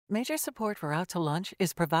Major support for Out to Lunch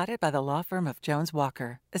is provided by the law firm of Jones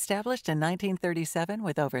Walker, established in 1937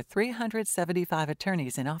 with over 375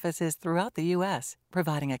 attorneys in offices throughout the U.S.,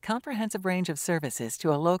 providing a comprehensive range of services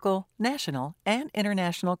to a local, national, and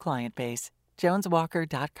international client base.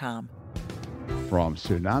 JonesWalker.com. From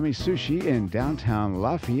Tsunami Sushi in downtown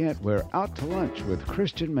Lafayette, we're out to lunch with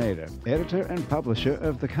Christian Mader, editor and publisher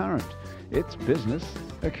of The Current. It's business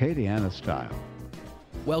Acadiana style.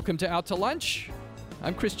 Welcome to Out to Lunch.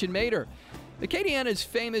 I'm Christian Mader. Acadian is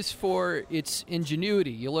famous for its ingenuity.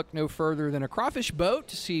 You look no further than a crawfish boat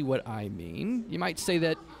to see what I mean. You might say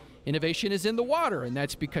that innovation is in the water, and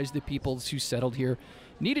that's because the peoples who settled here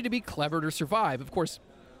needed to be clever to survive. Of course,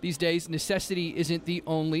 these days, necessity isn't the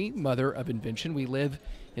only mother of invention. We live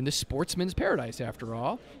in the sportsman's paradise, after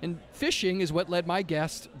all. And fishing is what led my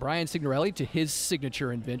guest, Brian Signorelli, to his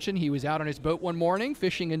signature invention. He was out on his boat one morning,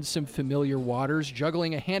 fishing in some familiar waters,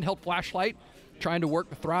 juggling a handheld flashlight, trying to work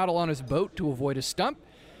the throttle on his boat to avoid a stump,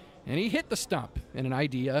 and he hit the stump, and an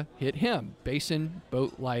idea hit him. Basin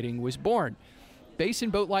boat lighting was born. Basin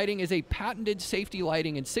boat lighting is a patented safety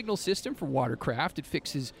lighting and signal system for watercraft. It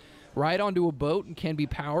fixes right onto a boat and can be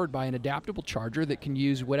powered by an adaptable charger that can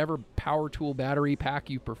use whatever power tool battery pack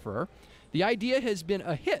you prefer. The idea has been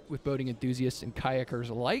a hit with boating enthusiasts and kayakers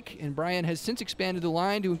alike, and Brian has since expanded the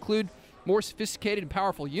line to include more sophisticated and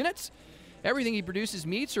powerful units. Everything he produces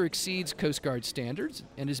meets or exceeds Coast Guard standards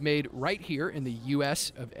and is made right here in the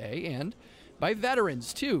U.S. of A. and by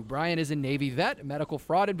veterans, too. Brian is a Navy vet, a medical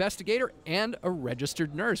fraud investigator, and a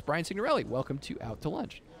registered nurse. Brian Signorelli, welcome to Out to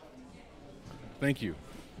Lunch. Thank you.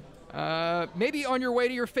 Maybe on your way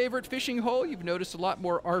to your favorite fishing hole, you've noticed a lot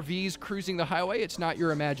more RVs cruising the highway. It's not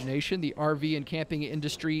your imagination. The RV and camping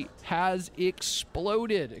industry has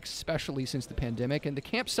exploded, especially since the pandemic, and the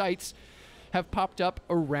campsites have popped up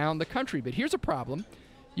around the country. But here's a problem.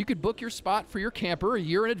 You could book your spot for your camper a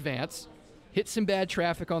year in advance, hit some bad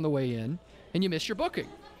traffic on the way in, and you miss your booking.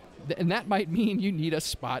 And that might mean you need a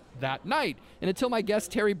spot that night. And until my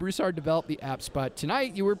guest Terry Broussard developed the app Spot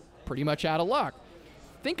Tonight, you were pretty much out of luck.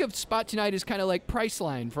 Think of Spot Tonight as kind of like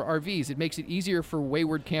Priceline for RVs. It makes it easier for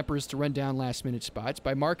wayward campers to run down last-minute spots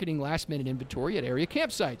by marketing last-minute inventory at area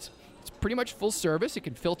campsites. It's pretty much full service. It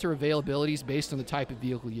can filter availabilities based on the type of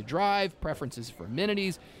vehicle you drive, preferences for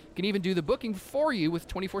amenities. It can even do the booking for you with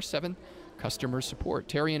 24/7 customer support.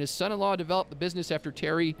 Terry and his son-in-law developed the business after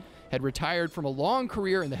Terry had retired from a long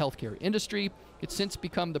career in the healthcare industry. It's since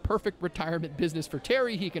become the perfect retirement business for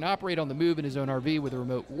Terry. He can operate on the move in his own RV with a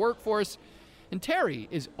remote workforce. And Terry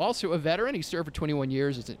is also a veteran. He served for 21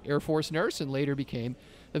 years as an Air Force nurse and later became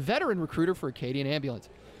a veteran recruiter for Acadian Ambulance.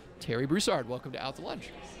 Terry Broussard, welcome to Out to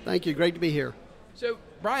Lunch. Thank you. Great to be here. So,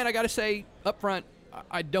 Brian, I got to say up front,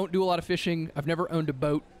 I don't do a lot of fishing. I've never owned a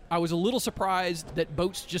boat. I was a little surprised that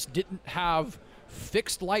boats just didn't have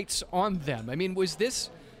fixed lights on them. I mean, was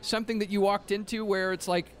this something that you walked into where it's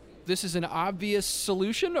like, this is an obvious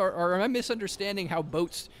solution, or am I misunderstanding how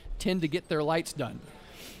boats tend to get their lights done?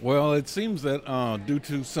 Well, it seems that due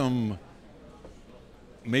to some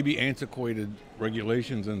maybe antiquated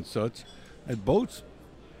regulations and such, that boats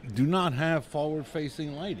do not have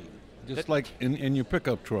forward-facing lighting, just like in your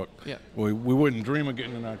pickup truck. Yeah. We wouldn't dream of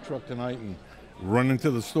getting in our truck tonight and running to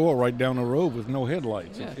the store right down the road with no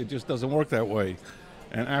headlights. Yeah. It just doesn't work that way.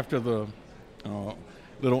 And after the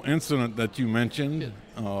little incident that you mentioned,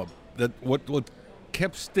 that what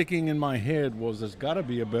kept sticking in my head was there's got to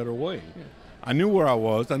be a better way. Yeah. I knew where I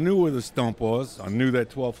was. I knew where the stump was. I knew that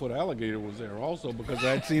 12-foot alligator was there also because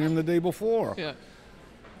I had seen him the day before. Yeah.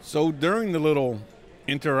 So during the little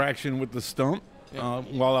interaction with the stump,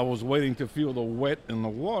 while I was waiting to feel the wet in the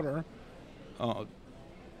water,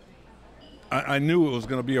 I knew it was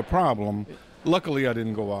going to be a problem. Luckily, I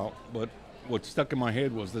didn't go out, but what stuck in my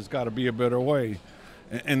head was there's got to be a better way.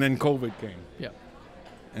 And then COVID came. Yeah.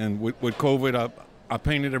 And with COVID, I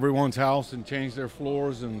painted everyone's house and changed their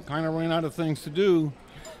floors and kind of ran out of things to do.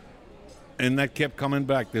 And that kept coming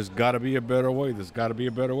back. There's got to be a better way. There's got to be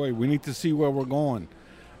a better way. We need to see where we're going.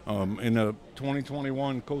 In the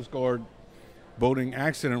 2021 Coast Guard boating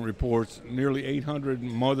accident reports, nearly 800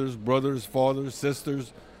 mothers, brothers, fathers,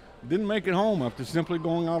 sisters didn't make it home after simply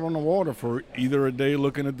going out on the water for either a day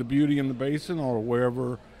looking at the beauty in the basin or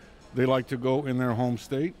wherever they like to go in their home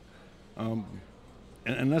state.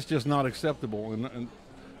 And that's just not acceptable. And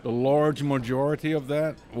the large majority of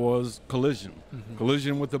that was collision. Mm-hmm.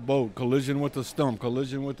 Collision with the boat, collision with the stump,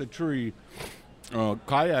 collision with the tree.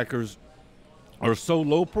 Kayakers are so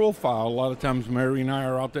low profile. A lot of times Mary and I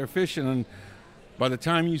are out there fishing, and by the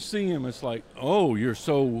time you see him, it's like, oh, you're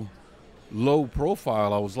so low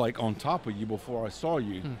profile. I was like on top of you before I saw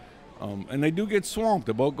you. And they do get swamped.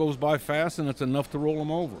 The boat goes by fast, and it's enough to roll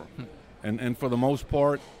them over. And for the most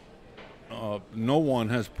part, no one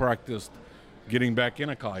has practiced getting back in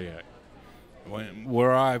a kayak.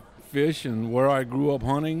 Where I fish and where I grew up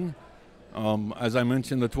hunting, as I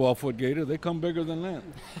mentioned, the 12-foot gator, they come bigger than that.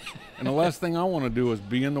 And the last thing I want to do is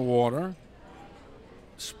be in the water,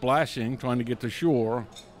 splashing, trying to get to shore,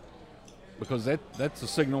 because that's a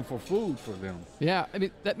signal for food for them. Yeah, I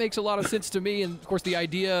mean, that makes a lot of sense to me. And, of course, the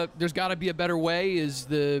idea, there's got to be a better way, is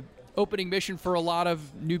the opening mission for a lot of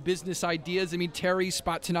new business ideas. I mean, Terry's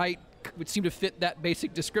Spot Tonight would seem to fit that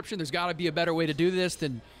basic description. There's got to be a better way to do this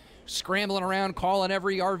than scrambling around, calling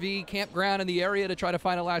every RV campground in the area to try to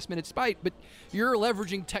find a last-minute spot. But you're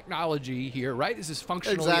leveraging technology here, right? This is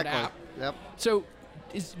functionally an app. Yep. So,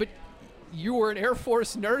 but you were an Air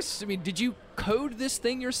Force nurse. I mean, did you code this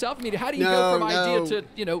thing yourself? I mean, how do you go from idea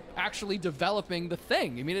to, actually developing the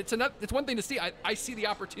thing? I mean, it's one thing to see. I see the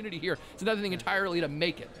opportunity here. It's another thing entirely to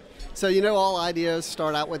make it. So, all ideas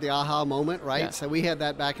start out with the aha moment, right? Yeah. So we had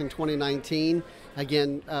that back in 2019.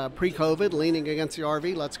 Again, pre-COVID, leaning against the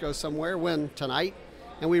RV, let's go somewhere, when tonight.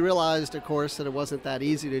 And we realized, of course, that it wasn't that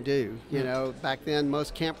easy to do. Back then,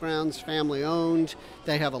 most campgrounds, family-owned.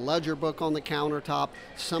 They have a ledger book on the countertop.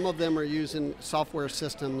 Some of them are using software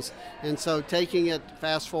systems. And so taking it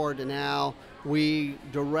fast forward to now, we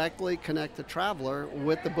directly connect the traveler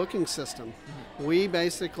with the booking system. We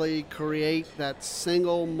basically create that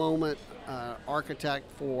single moment architect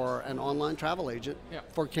for an online travel agent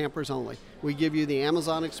for campers only. We give you the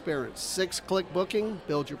Amazon experience. 6-click booking,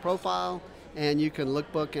 build your profile, and you can look,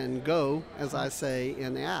 book, and go, as I say,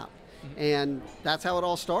 in the app. And that's how it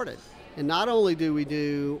all started. And not only do we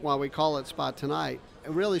do, while we call it Spot Tonight,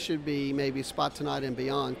 it really should be maybe Spot Tonight and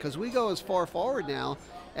beyond, because we go as far forward now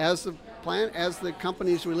as the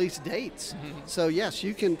companies release dates. So yes,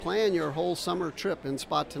 you can plan your whole summer trip in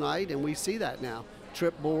Spot Tonight, and we see that now.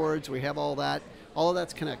 Trip boards, we have all that. All of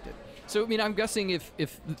that's connected. So, I mean, I'm guessing if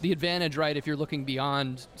the advantage, right, if you're looking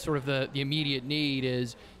beyond sort of the immediate need,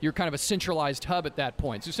 is you're kind of a centralized hub at that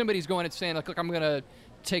point. So somebody's going and saying, like, look, I'm going to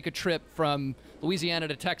take a trip from Louisiana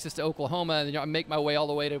to Texas to Oklahoma, and I make my way all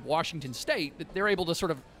the way to Washington State, that they're able to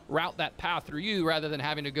sort of route that path through you rather than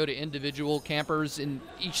having to go to individual campers in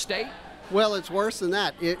each state? Well, it's worse than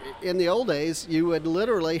that. In the old days, you would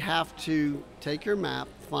literally have to take your map,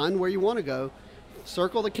 find where you want to go,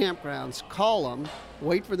 circle the campgrounds, call them,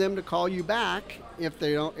 wait for them to call you back if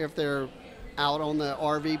they're out on the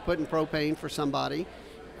RV putting propane for somebody.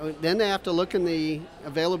 Then they have to look in the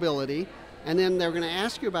availability, and then they're going to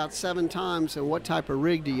ask you about 7 times, and what type of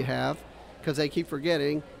rig do you have, because they keep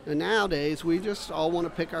forgetting. And nowadays, we just all want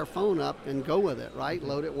to pick our phone up and go with it, right?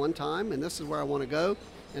 Load it one time, and this is where I want to go.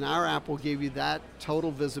 And our app will give you that total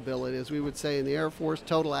visibility. As we would say in the Air Force,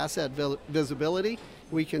 total asset visibility.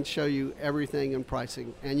 We can show you everything in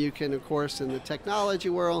pricing. And you can, of course, in the technology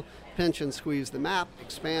world, pinch and squeeze the map,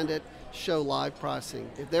 expand it, show live pricing.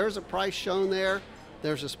 If there's a price shown there,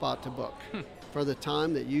 there's a spot to book for the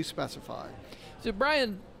time that you specify. So,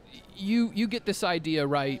 Brian, you get this idea,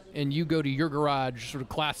 right, and you go to your garage, sort of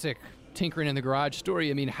classic tinkering in the garage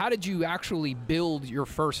story. I mean, how did you actually build your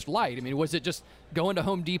first light? I mean, was it just going to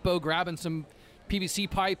Home Depot, grabbing some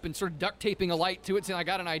PVC pipe and sort of duct taping a light to it, saying, I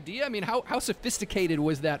got an idea? I mean, how sophisticated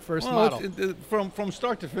was that first model? From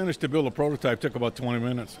start to finish, to build a prototype took about 20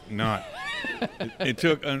 minutes. Not. it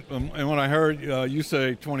took, and when I heard you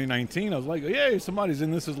say 2019, I was like, yay, somebody's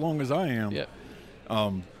in this as long as I am. Yeah.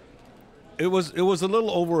 It was a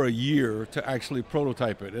little over a year to actually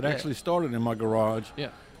prototype it. It actually started in my garage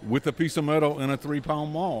with a piece of metal and a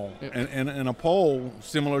 3-pound maul and a pole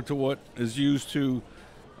similar to what is used to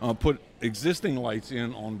put existing lights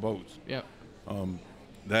in on boats. Yeah.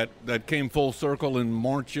 That came full circle in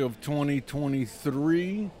March of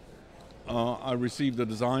 2023. I received a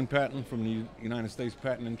design patent from the United States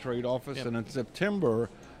Patent and Trade Office, and in September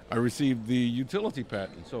I received the utility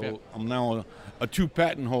patent. So I'm now a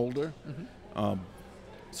 2-patent holder.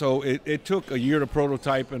 So it took a year to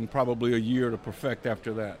prototype and probably a year to perfect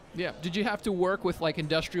after that. Yeah. Did you have to work with like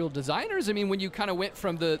industrial designers? I mean, when you kind of went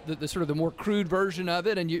from the sort of the more crude version of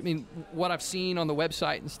it, and I mean, what I've seen on the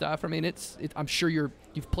website and stuff, I mean, I'm sure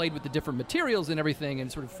you've played with the different materials and everything and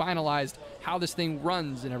sort of finalized how this thing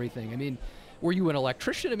runs and everything. I mean, were you an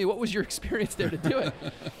electrician? I mean, what was your experience there to do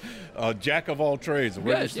it? Jack of all trades. A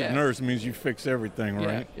registered nurse means you fix everything,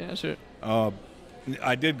 right? Yeah, sure.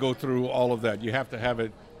 I did go through all of that. You have to have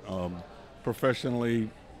it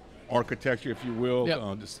professionally, architecture, if you will,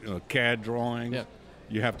 CAD drawings. Yep.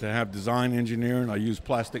 You have to have design engineering. I use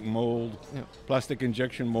plastic plastic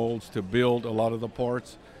injection molds to build a lot of the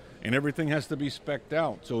parts, and everything has to be spec'd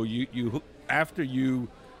out. So you after you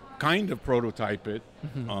kind of prototype it,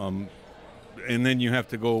 and then you have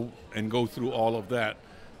to go through all of that,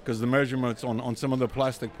 because the measurements on some of the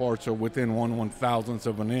plastic parts are within 1/1000th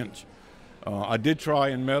of an inch. I did try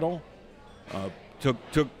in metal.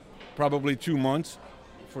 Took probably 2 months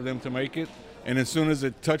for them to make it, and as soon as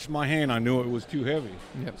it touched my hand, I knew it was too heavy.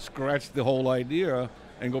 Yep. Scratched the whole idea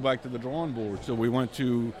and go back to the drawing board. So we went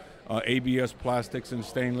to ABS plastics and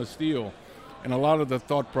stainless steel. And a lot of the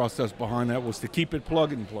thought process behind that was to keep it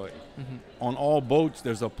plug and play. On all boats,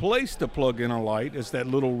 there's a place to plug in a light. It's that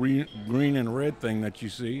little green and red thing that you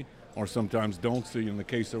see, or sometimes don't see in the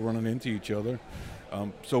case of running into each other.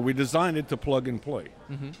 So we designed it to plug and play.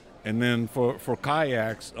 And then for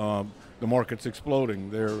kayaks, the market's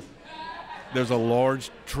exploding. There's a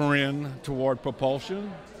large trend toward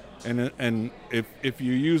propulsion. And if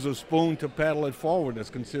you use a spoon to paddle it forward,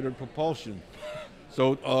 that's considered propulsion.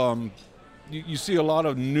 So you see a lot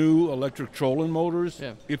of new electric trolling motors,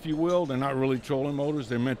 if you will. They're not really trolling motors.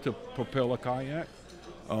 They're meant to propel a kayak.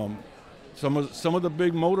 Some of the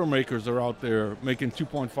big motor makers are out there making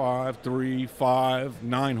 2.5, 3, 5,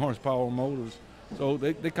 9 horsepower motors. So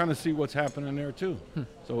they kind of see what's happening there too.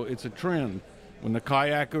 So it's a trend. When the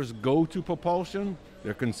kayakers go to propulsion,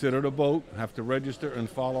 they're considered a boat, have to register and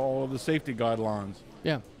follow all of the safety guidelines.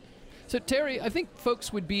 Yeah. So Terry, I think some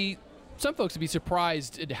folks would be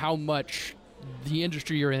surprised at how much the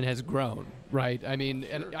industry you're in has grown, right? I mean,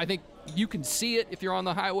 and I think you can see it if you're on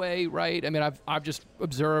the highway, right? I mean, I've just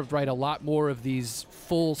observed, right, a lot more of these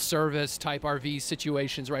full service type RV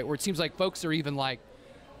situations, right, where it seems like folks are even like,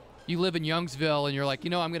 you live in Youngsville and you're like,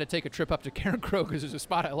 I'm going to take a trip up to Carencro because there's a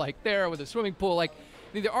spot I like there with a swimming pool. Like,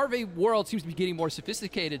 I mean, the RV world seems to be getting more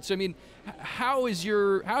sophisticated. So, I mean, how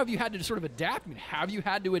have you had to sort of adapt? I mean, have you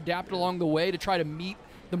had to adapt along the way to try to meet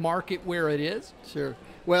the market where it is? Sure.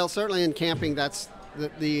 Well, certainly in camping, that's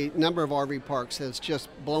the number of RV parks has just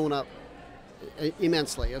blown up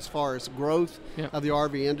immensely as far as growth of the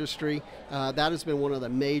RV industry. That has been one of the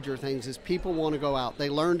major things is people want to go out. They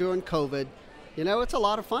learned during COVID. It's a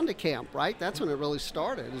lot of fun to camp, right? That's when it really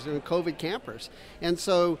started, is doing COVID campers. And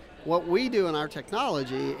so what we do in our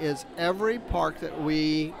technology is every park that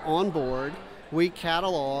we onboard, we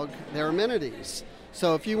catalog their amenities.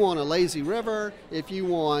 So if you want a lazy river, if you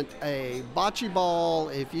want a bocce ball,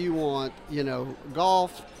 if you want,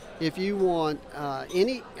 golf, if you want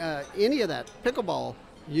any of that, pickleball,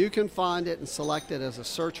 you can find it and select it as a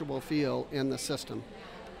searchable field in the system.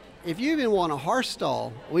 If you even want a horse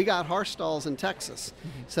stall, we got horse stalls in Texas.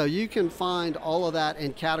 So you can find all of that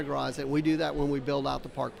and categorize it. We do that when we build out the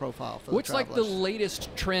park profile for What's the travelers. like the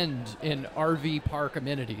latest trend in RV park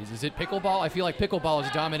amenities? Is it pickleball? I feel like pickleball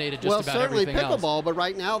has dominated just about everything else. Well, certainly pickleball, but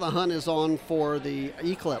right now the hunt is on for the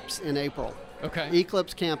Eclipse in April. Okay.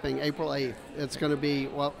 Eclipse camping, April 8th. It's going to be,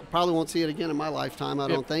 probably won't see it again in my lifetime, I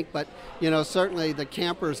don't think, but, certainly the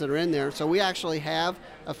campers that are in there. So we actually have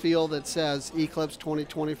a field that says Eclipse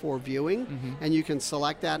 2024 viewing, and you can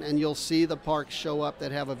select that, and you'll see the parks show up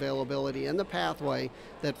that have availability in the pathway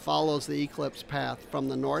that follows the Eclipse path from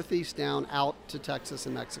the northeast down out to Texas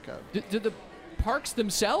and Mexico. Do the parks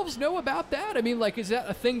themselves know about that? I mean, like, is that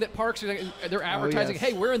a thing that parks they're advertising? Yes.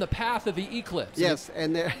 Hey, we're in the path of the eclipse. Yes,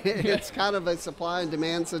 and it's kind of a supply and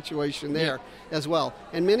demand situation there as well.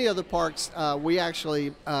 And many of the parks, we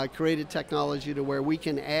actually created technology to where we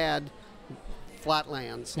can add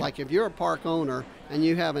flatlands. Like if you're a park owner and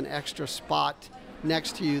you have an extra spot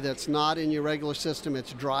next to you that's not in your regular system,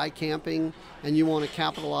 it's dry camping, and you want to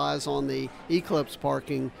capitalize on the Eclipse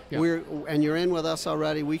parking, and you're in with us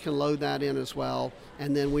already, we can load that in as well,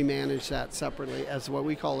 and then we manage that separately as what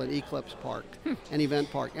we call an Eclipse park, an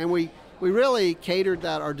event park. And we really catered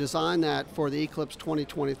that or designed that for the Eclipse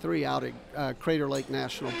 2023 out at Crater Lake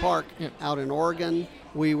National Park out in Oregon.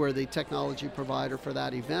 We were the technology provider for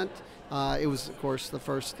that event. It was, of course,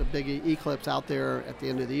 the big eclipse out there at the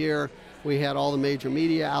end of the year. We had all the major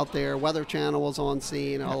media out there. Weather Channel was on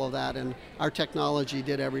scene, all of that. And our technology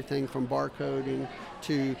did everything from barcoding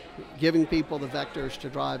to giving people the vectors to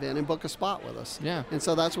drive in and book a spot with us. Yeah. And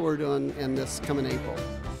so that's what we're doing in this coming April.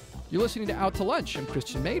 You're listening to Out to Lunch. I'm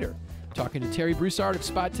Christian Mader, talking to Terry Broussard of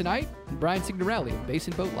Spot Tonight and Brian Signorelli of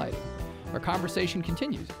Basin Boat Lighting. Our conversation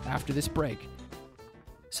continues after this break.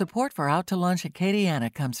 Support for Out to Lunch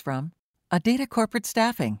Acadiana comes from Adida Corporate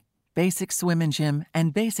Staffing, Basics Swim and Gym,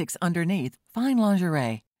 and Basics Underneath, Fine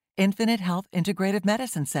Lingerie, Infinite Health Integrative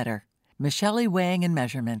Medicine Center, Michele Weighing and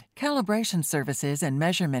Measurement, Calibration Services and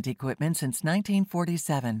Measurement Equipment since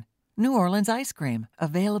 1947, New Orleans Ice Cream,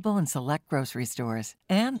 available in select grocery stores,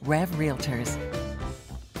 and Rev Realtors.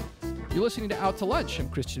 You're listening to Out to Lunch. I'm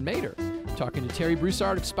Christian Mader, talking to Terry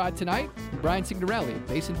Broussard of Spot Tonight, and Brian Signorelli of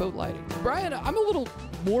Basin Boat Lighting. Brian, I'm a little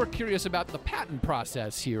more curious about the patent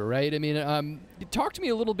process here, right? I mean, talk to me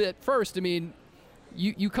a little bit first. I mean,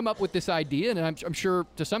 you come up with this idea, and I'm sure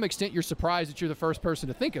to some extent you're surprised that you're the first person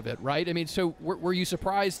to think of it, right? I mean, so were you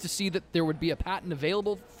surprised to see that there would be a patent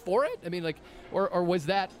available for it? I mean, like, or was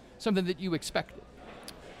that something that you expected?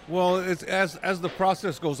 Well, it's as the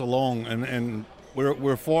process goes along, and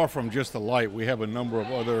we're far from just the light. We have a number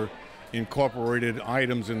of other incorporated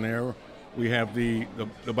items in there. We have the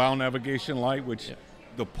bow navigation light, which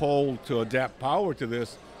the pole to adapt power to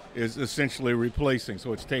this is essentially replacing.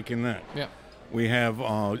 So it's taking that. Yeah. We have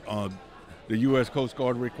the U.S. Coast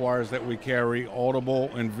Guard requires that we carry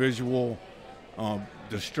audible and visual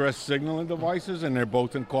distress signaling devices, and they're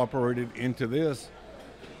both incorporated into this,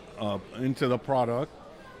 into the product.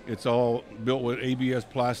 It's all built with ABS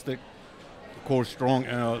plastic. Of course, strong.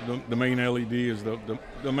 The main LED is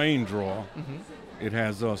the main draw. Mm-hmm. It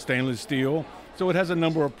has stainless steel, so it has a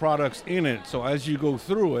number of products in it. So as you go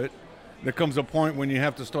through it, there comes a point when you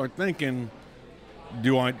have to start thinking,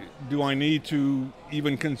 do I need to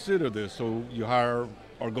even consider this? So you hire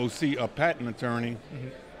or go see a patent attorney, mm-hmm.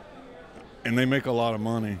 and they make a lot of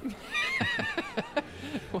money.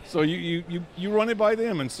 So you run it by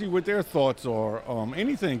them and see what their thoughts are.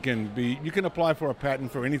 Anything can be. You can apply for a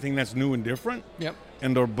patent for anything that's new and different. Yep.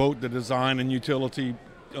 And they're both the design and utility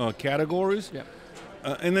categories. Yep.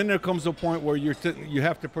 And then there comes a point where you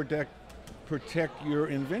have to protect your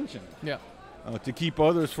invention. Yeah. To keep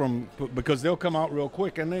others from, because they'll come out real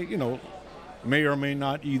quick, and they, may or may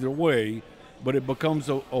not either way, but it becomes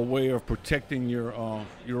a way of protecting your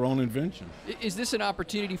own invention. Is this an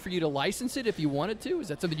opportunity for you to license it if you wanted to? Is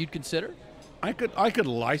that something you'd consider? I could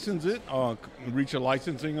license it, reach a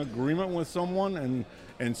licensing agreement with someone,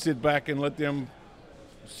 and sit back and let them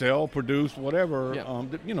sell, produce, whatever,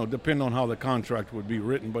 depending on how the contract would be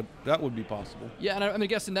written, but that would be possible. Yeah, and I'm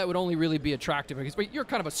guessing that would only really be attractive because you're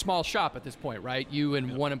kind of a small shop at this point, right? You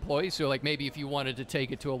and one employee, so like maybe if you wanted to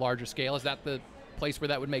take it to a larger scale, is that the place where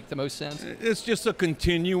that would make the most sense? It's just a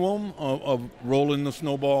continuum of rolling the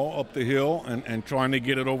snowball up the hill and trying to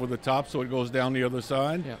get it over the top so it goes down the other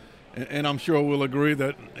side. Yeah. And I'm sure we'll agree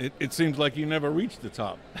that it seems like you never reach the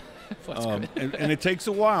top. And it takes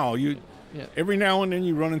a while. Yeah. Every now and then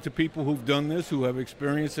you run into people who've done this, who have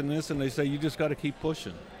experience in this, and they say, you just got to keep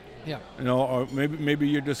pushing. Yeah. Or maybe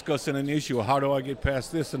you're discussing an issue. How do I get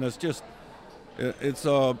past this? And it's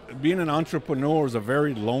being an entrepreneur is a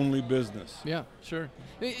very lonely business. Yeah, sure.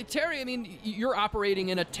 Terry, I mean, you're operating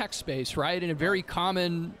in a tech space, right? And a very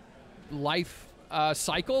common life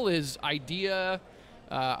cycle is ideation,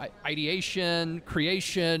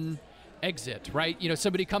 creation, exit, right?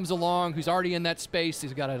 Somebody comes along who's already in that space,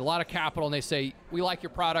 he's got a lot of capital, and they say, we like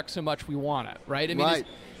your product so much we want it, right? I mean, right.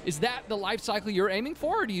 Is that the life cycle you're aiming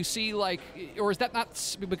for, or do you see or is that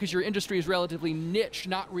not, because your industry is relatively niche,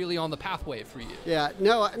 not really on the pathway for you? Yeah,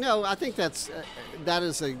 no, I think that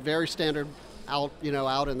is a very standard out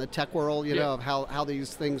in the tech world, of how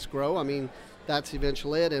these things grow. I mean, that's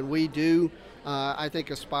eventually it, and we do, I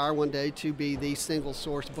think, aspire one day to be the single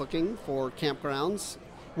source booking for campgrounds.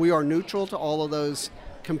 We are neutral to all of those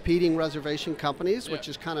competing reservation companies, which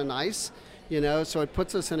is kind of nice, so it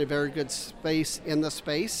puts us in a very good space in the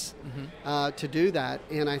space to do that.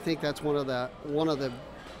 And I think that's one of the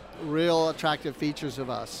real attractive features of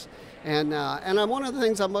us. And one of the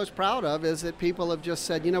things I'm most proud of is that people have just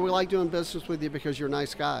said, we like doing business with you because you're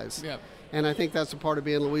nice guys. Yeah. And I think that's a part of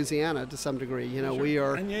being Louisiana to some degree. Sure. We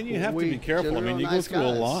are. And you have to be careful. I mean, you go through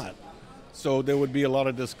a lot. So there would be a lot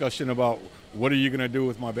of discussion about, what are you going to do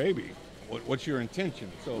with my baby? What's your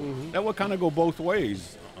intention? So that would kind of go both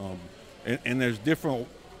ways. And there's different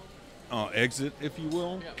exit, if you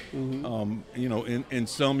will. Yeah. Mm-hmm. In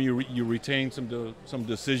some you retain some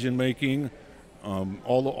decision making,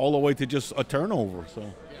 all the way to just a turnover.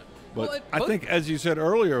 So, but I think, as you said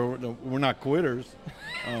earlier, we're not quitters.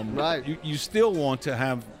 Right. You still want to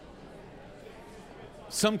have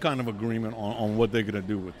some kind of agreement on what they're going to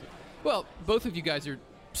do with it. Well, both of you guys are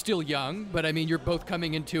still young, but I mean, you're both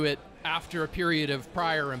coming into it after a period of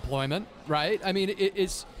prior employment, right? I mean,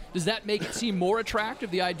 does that make it seem more attractive,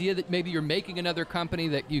 the idea that maybe you're making another company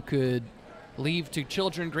that you could leave to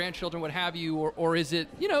children, grandchildren, what have you, or is it,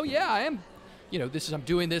 I am, I'm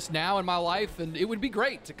doing this now in my life, and it would be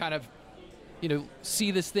great to kind of, see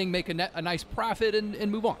this thing make a nice profit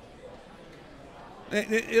and move on?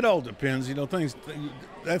 It all depends, things,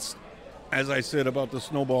 that's, as I said about the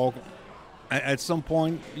snowball, at some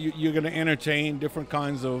point you're going to entertain different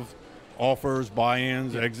kinds of offers,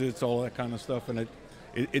 buy-ins, exits, all that kind of stuff, and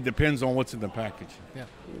it depends on what's in the package. Yeah.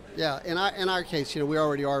 Yeah, in our case, we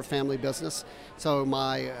already are a family business. So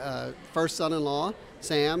my first son-in-law,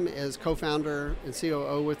 Sam, is co-founder and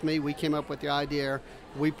COO with me. We came up with the idea,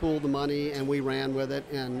 we pooled the money, and we ran with it.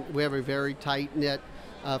 And we have a very tight-knit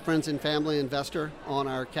friends and family investor on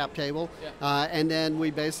our cap table. Yeah. And then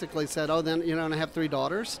we basically said, then I have 3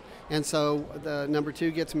 daughters. And so the number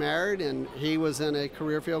 2 gets married, and he was in a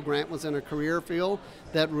career field. Grant was in a career field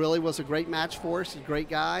that really was a great match for us. He's a great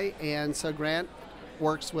guy. And so Grant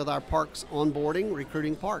works with our parks onboarding,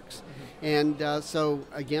 recruiting parks. Mm-hmm. And so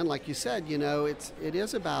again, like you said, it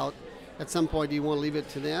is about, at some point, do you want to leave it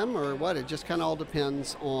to them or what? It just kind of all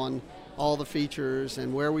depends on all the features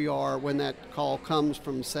and where we are when that call comes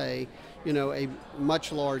from, say, a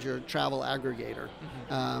much larger travel aggregator.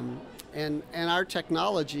 Mm-hmm. And our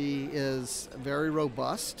technology is very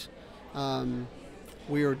robust.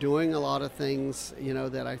 We are doing a lot of things,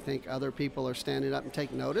 that I think other people are standing up and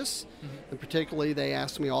take notice. Mm-hmm. And particularly, they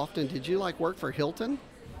ask me often, did you work for Hilton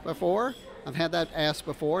before? I've had that asked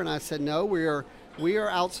before, and I said, no, we are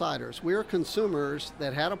outsiders. We are consumers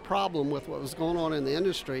that had a problem with what was going on in the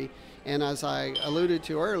industry. And as I alluded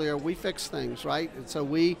to earlier, we fixed things, right? And so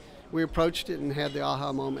we approached it and had the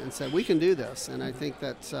aha moment and said, we can do this. And I think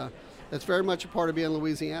that's very much a part of being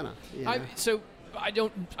Louisiana. So I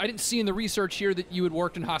didn't see in the research here that you had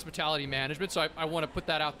worked in hospitality management, so I want to put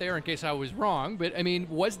that out there in case I was wrong. But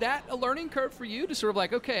was that a learning curve for you to sort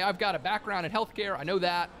of okay, I've got a background in healthcare, I know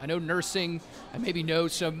that, I know nursing, I maybe know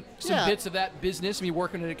some bits of that business,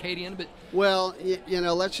 working at Acadian, but well,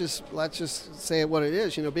 let's just say it what it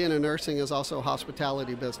is. Being in nursing is also a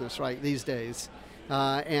hospitality business, right? These days,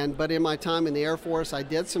 but in my time in the Air Force, I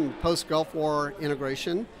did some post-Gulf War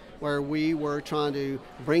integration, where we were trying to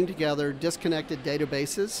bring together disconnected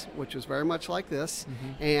databases, which was very much like this,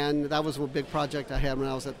 mm-hmm. and that was a big project I had when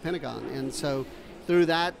I was at the Pentagon. And so through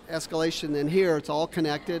that escalation, then here it's all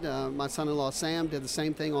connected. My son-in-law Sam did the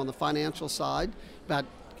same thing on the financial side, but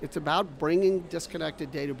it's about bringing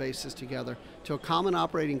disconnected databases together to a common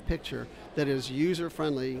operating picture that is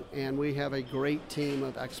user-friendly, and we have a great team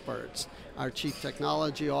of experts. Our Chief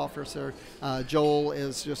Technology Officer, Joel,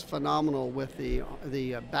 is just phenomenal with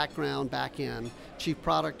the background back end. Chief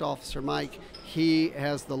Product Officer, Mike, he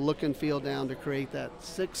has the look and feel down to create that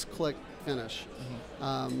 6-click finish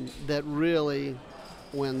that really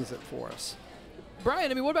wins it for us.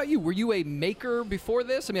 Brian, what about you? Were you a maker before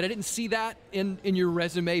this? I didn't see that in your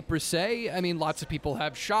resume per se. Lots of people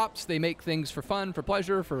have shops. They make things for fun, for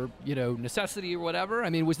pleasure, for, necessity or whatever.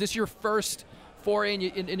 Was this your first foray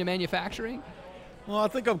into manufacturing? Well, I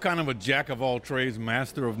think I'm kind of a jack of all trades,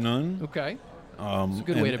 master of none. Okay. That's a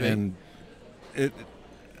good way to be. And it,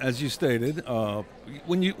 as you stated,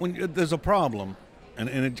 when there's a problem, and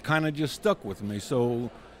it kind of just stuck with me.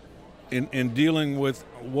 So in dealing with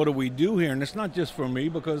what do we do here, and it's not just for me,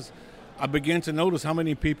 because I began to notice how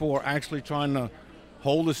many people are actually trying to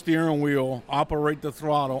hold the steering wheel, operate the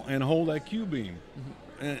throttle, and hold that Q-beam. Mm-hmm.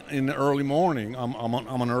 In the early morning. I'm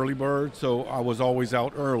an early bird, so I was always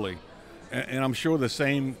out early. And I'm sure the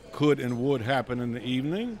same could and would happen in the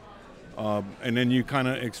evening. And then you kind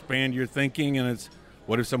of expand your thinking, and it's,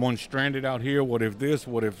 what if someone's stranded out here? What if this?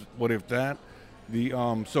 What if that?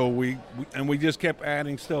 So we just kept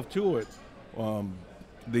adding stuff to it.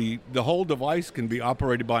 The whole device can be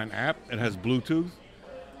operated by an app. It has Bluetooth,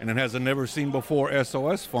 and it has a never seen before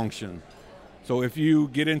SOS function. So if you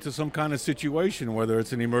get into some kind of situation, whether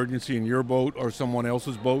it's an emergency in your boat or someone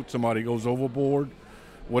else's boat, somebody goes overboard,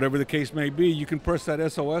 whatever the case may be, you can press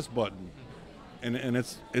that SOS button, and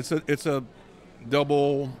it's a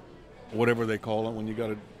double, whatever they call it, when you got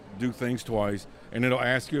to do things twice, and it'll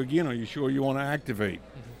ask you again, are you sure you want to activate?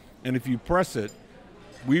 Mm-hmm. And if you press it,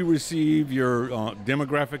 we receive your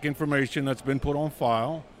demographic information that's been put on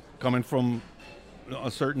file, coming from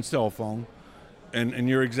a certain cell phone, and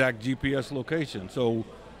your exact GPS location. So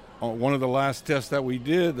one of the last tests that we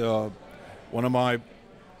did, one of my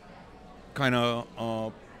kind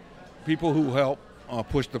of people who help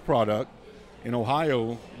push the product in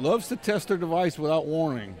Ohio loves to test their device without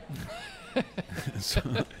warning. So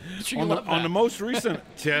on the most recent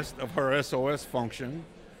test of her SOS function,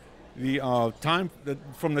 the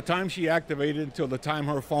from the time she activated until the time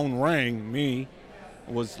her phone rang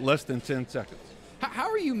was less than 10 seconds.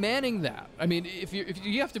 How are you manning that? If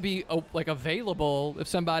you have to be available if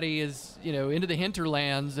somebody is into the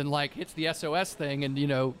hinterlands and hits the SOS thing, and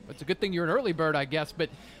it's a good thing you're an early bird, I guess.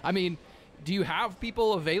 But do you have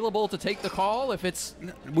people available to take the call if it's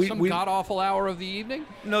some god awful hour of the evening?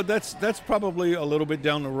 No, that's probably a little bit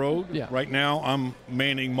down the road. Yeah. Right now, I'm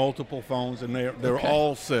manning multiple phones, and they're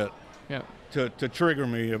all set to trigger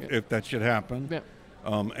me if that should happen. Yeah.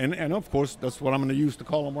 And of course, that's what I'm going to use to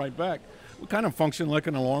call them right back. We kind of function like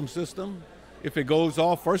an alarm system. If it goes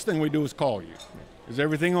off, first thing we do is call you. Is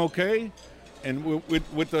everything okay? And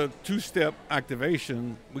with the two-step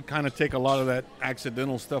activation, we kind of take a lot of that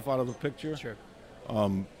accidental stuff out of the picture. Sure.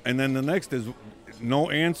 And then the next is no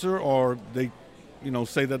answer, or they,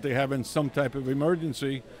 say that they have in some type of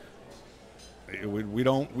emergency. We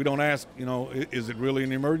don't ask, is it really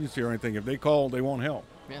an emergency or anything? If they call, they won't help.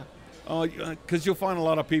 Yeah. Because you'll find a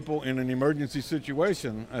lot of people in an emergency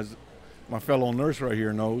situation, as my fellow nurse right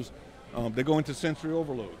here knows, they go into sensory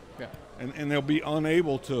overload. Yeah. And they'll be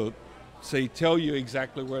unable to, tell you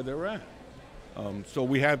exactly where they're at. So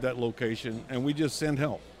we have that location, and we just send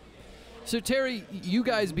help. So, Terry, you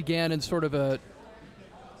guys began in sort of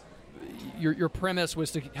your premise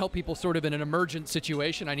was to help people sort of in an emergent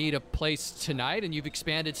situation. I need a place tonight, and you've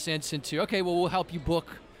expanded since into, okay, well, we'll help you book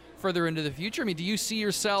further into the future. I mean, do you see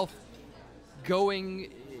yourself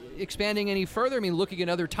expanding any further? I mean, looking at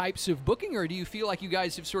other types of booking, or do you feel like you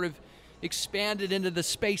guys have sort of expanded into the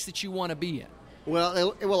space that you want to be in?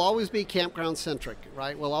 Well, it will always be campground-centric,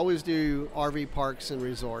 right? We'll always do RV parks and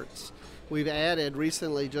resorts. We've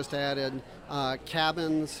recently just added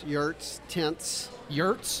cabins, yurts, tents.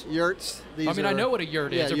 Yurts? Yurts. I know what a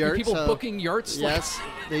yurt is. Yeah, Are people booking yurts? Yes,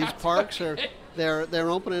 these parks are they're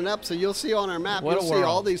opening up. So you'll see on our map, you'll see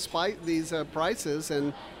all these prices,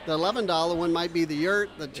 and the $11 one might be the yurt,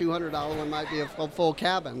 the $200 one might be a full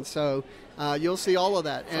cabin. So you'll see all of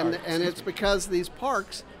that, and it's because these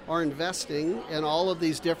parks are investing in all of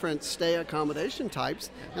these different stay accommodation types.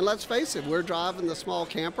 And let's face it, we're driving the small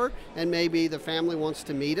camper, and maybe the family wants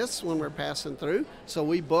to meet us when we're passing through. So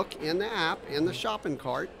we book in the app, in the shopping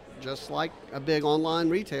cart, just like a big online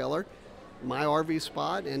retailer, my RV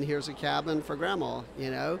spot, and here's a cabin for grandma,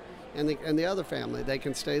 and the other family, they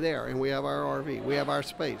can stay there. And we have our RV, we have our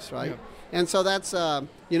space, right? Yep. And so that's,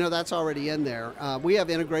 that's already in there. We have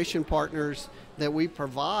integration partners that we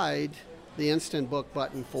provide the instant book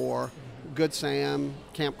button for: Good Sam,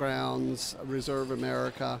 Campgrounds, Reserve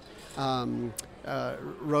America,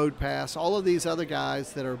 Road Pass, all of these other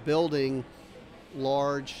guys that are building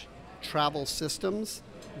large travel systems.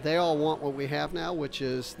 They all want what we have now, which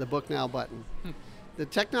is the Book Now button. The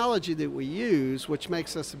technology that we use, which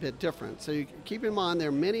makes us a bit different. So you keep in mind there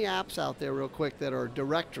are many apps out there real quick that are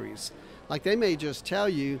directories. Like they may just tell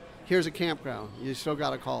you, here's a campground. You still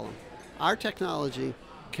got to call them. Our technology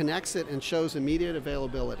connects it and shows immediate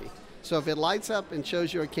availability. So if it lights up and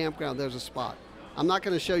shows you a campground, there's a spot. I'm not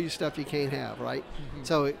going to show you stuff you can't have, right? Mm-hmm.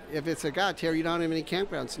 So if it's a guy, Terry, you don't have any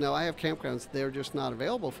campgrounds. No, I have campgrounds. They're just not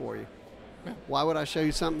available for you. Yeah. Why would I show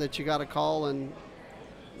you something that you got to call, and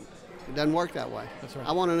it doesn't work that way? That's right.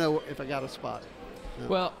 I want to know if I got a spot. No.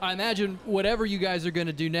 Well, I imagine whatever you guys are going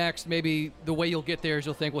to do next, maybe the way you'll get there is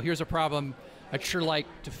you'll think, well, here's a problem. I'd sure like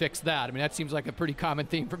to fix that. I mean, that seems like a pretty common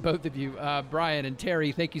theme for both of you. Brian and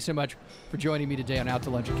Terry, thank you so much for joining me today on Out to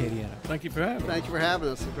Lunch Acadiana. Thank you for having us. Thank you for having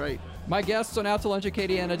us. It's great. My guests on Out to Lunch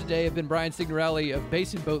Acadiana today have been Brian Signorelli of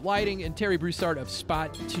Basin Boat Lighting and Terry Broussard of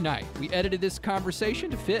Spot Tonight. We edited this conversation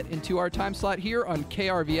to fit into our time slot here on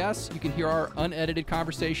KRVS. You can hear our unedited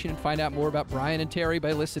conversation and find out more about Brian and Terry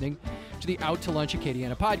by listening to the Out to Lunch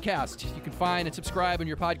Acadiana podcast. You can find and subscribe on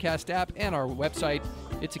your podcast app and our website,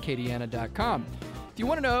 itsacadiana.com. If you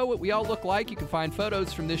want to know what we all look like, you can find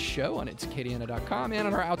photos from this show on itsacadiana.com and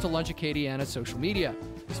on our Out to Lunch Acadiana social media.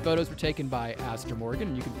 These photos were taken by Astor Morgan,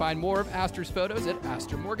 and you can find more of Astor's photos at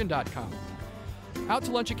astormorgan.com. Out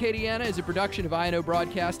to Lunch Acadiana is a production of I&O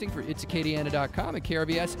Broadcasting for itsacadiana.com and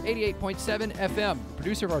KRVS 88.7 FM.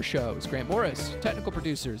 Producer of our show is Grant Morris. Technical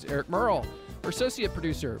producers, Eric Merle. Our associate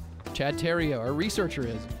producer, Chad Terrio. Our researcher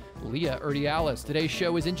is Leah Urdialis. Today's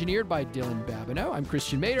show is engineered by Dylan Babineau. I'm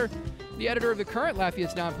Christian Mader, the editor of The Current,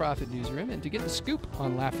 Lafayette's nonprofit newsroom. And to get the scoop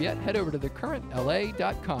on Lafayette, head over to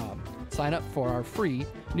thecurrentla.com. Sign up for our free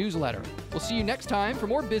newsletter. We'll see you next time for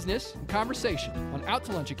more business and conversation on Out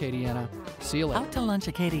to Lunch Acadiana. See you later. Out to Lunch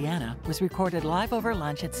Acadiana was recorded live over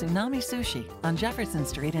lunch at Tsunami Sushi on Jefferson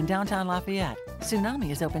Street in downtown Lafayette.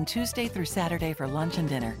 Tsunami is open Tuesday through Saturday for lunch and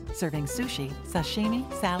dinner, serving sushi,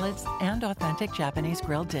 sashimi, salads, and authentic Japanese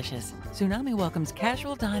grilled dishes. Tsunami welcomes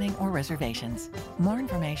casual dining or reservations. More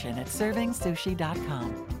information at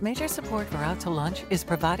servingsushi.com. Major support for Out to Lunch is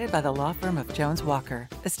provided by the law firm of Jones Walker,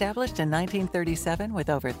 established in 1937 with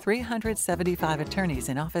over 375 attorneys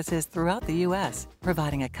in offices throughout the U.S.,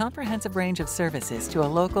 providing a comprehensive range of services to a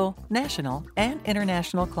local, national, and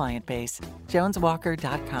international client base.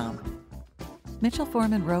 JonesWalker.com. Mitchell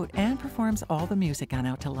Foreman wrote and performs all the music on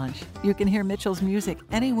Out to Lunch. You can hear Mitchell's music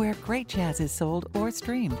anywhere great jazz is sold or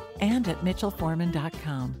streamed, and at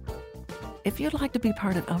mitchellforeman.com. If you'd like to be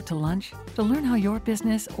part of Out to Lunch, to learn how your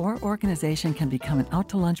business or organization can become an Out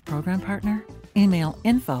to Lunch program partner, email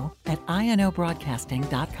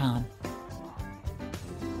info@inobroadcasting.com.